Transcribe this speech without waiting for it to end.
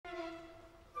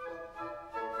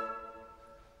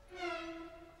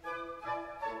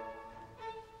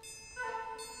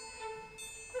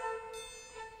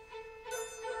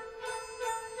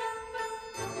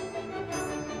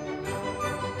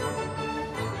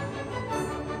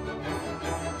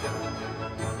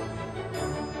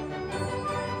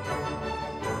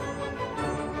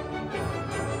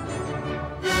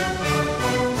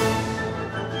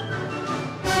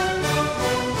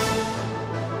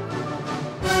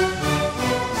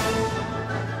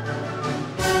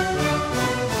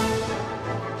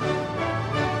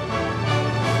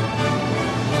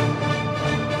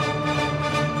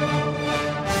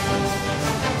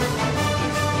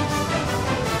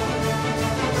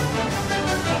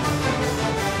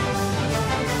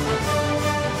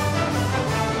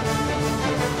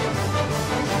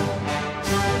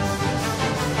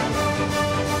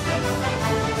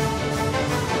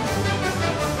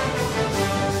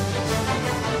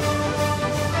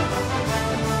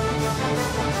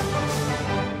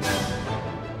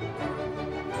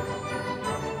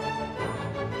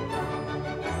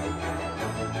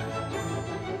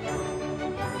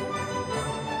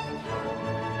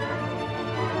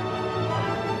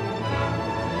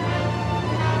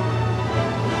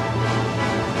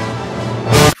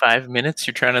5 minutes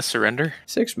you're trying to surrender?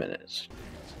 6 minutes.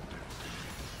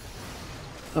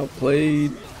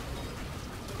 Outplayed.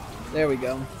 There we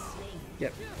go.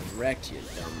 Get wrecked, you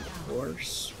dumb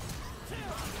horse.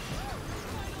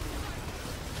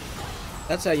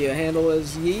 That's how you handle a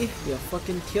Z. You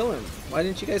fucking kill him. Why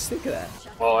didn't you guys think of that?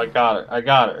 Oh, I got it. I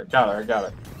got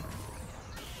it.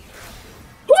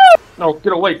 Woo! No,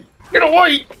 get away. Get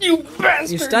away, you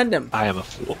bastard! You stunned him. I am a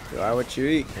fool. You are what you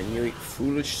eat, and you eat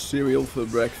foolish cereal for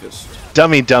breakfast.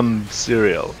 Dummy dumb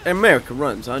cereal. America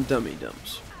runs on dummy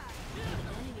dumbs.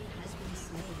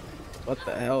 What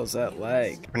the hell is that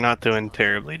lag? We're not doing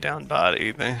terribly down bot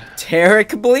either.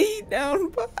 Terribly down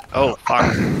bot? Oh,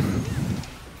 fuck.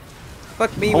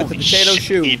 Fuck me with the potato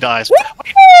shoe. He dies.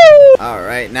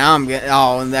 Alright, now I'm getting.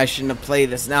 Oh, and I shouldn't have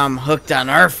played this. Now I'm hooked on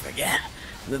URF again.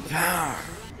 The power.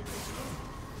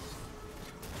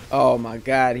 Oh my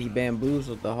god, he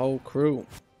bamboozled the whole crew.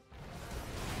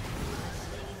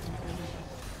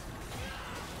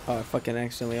 Oh, I fucking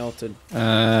accidentally altered.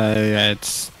 Yeah,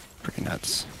 it's pretty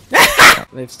nuts.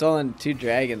 They've stolen 2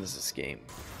 dragons this game.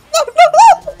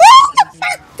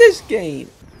 This game.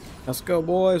 Let's go,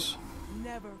 boys.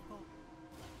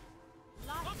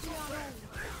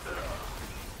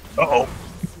 Uh-oh.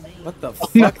 What the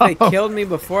fuck? They killed me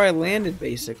before I landed,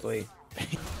 basically.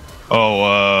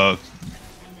 Oh,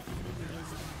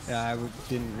 Yeah, I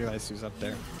didn't realize he was up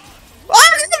there.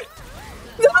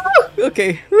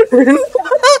 Okay.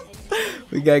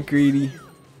 We got greedy.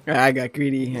 I got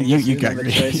greedy. You got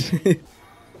greedy.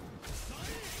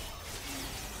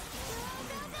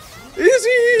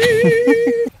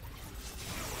 Easy.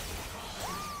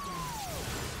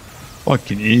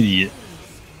 fucking idiot.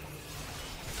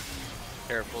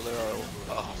 Careful, there are.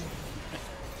 Oh.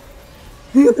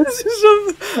 This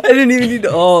is I didn't even need to.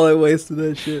 Oh, I wasted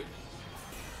that shit.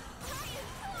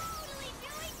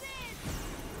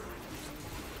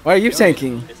 Why are you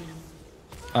tanking?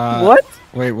 What?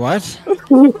 Wait, what?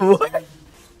 What?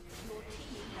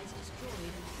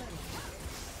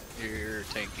 You're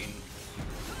tanking.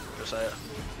 Josiah.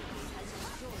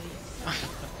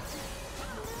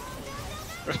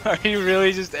 Are you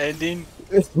really just ending?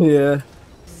 Yeah.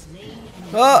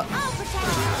 Oh.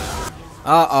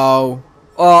 Uh-oh.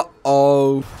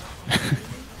 Uh-oh.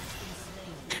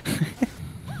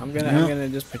 I'm gonna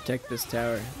just protect this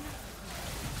tower.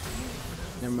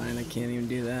 Never mind, I can't even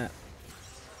do that.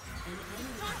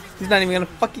 He's not even gonna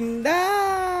fucking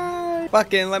die.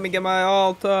 Fucking let me get my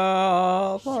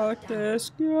altar. Fuck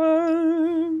this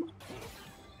game.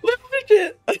 Look at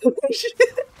it. Oh shit.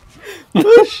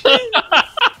 Oh shit.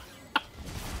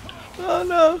 Oh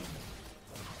no.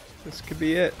 This could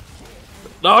be it.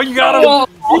 No, you got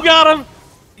him! You got him!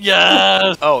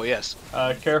 Yes! Oh, yes.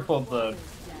 Careful of the...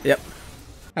 Yep.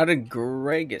 How did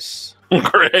Gregus?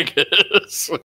 Gregus.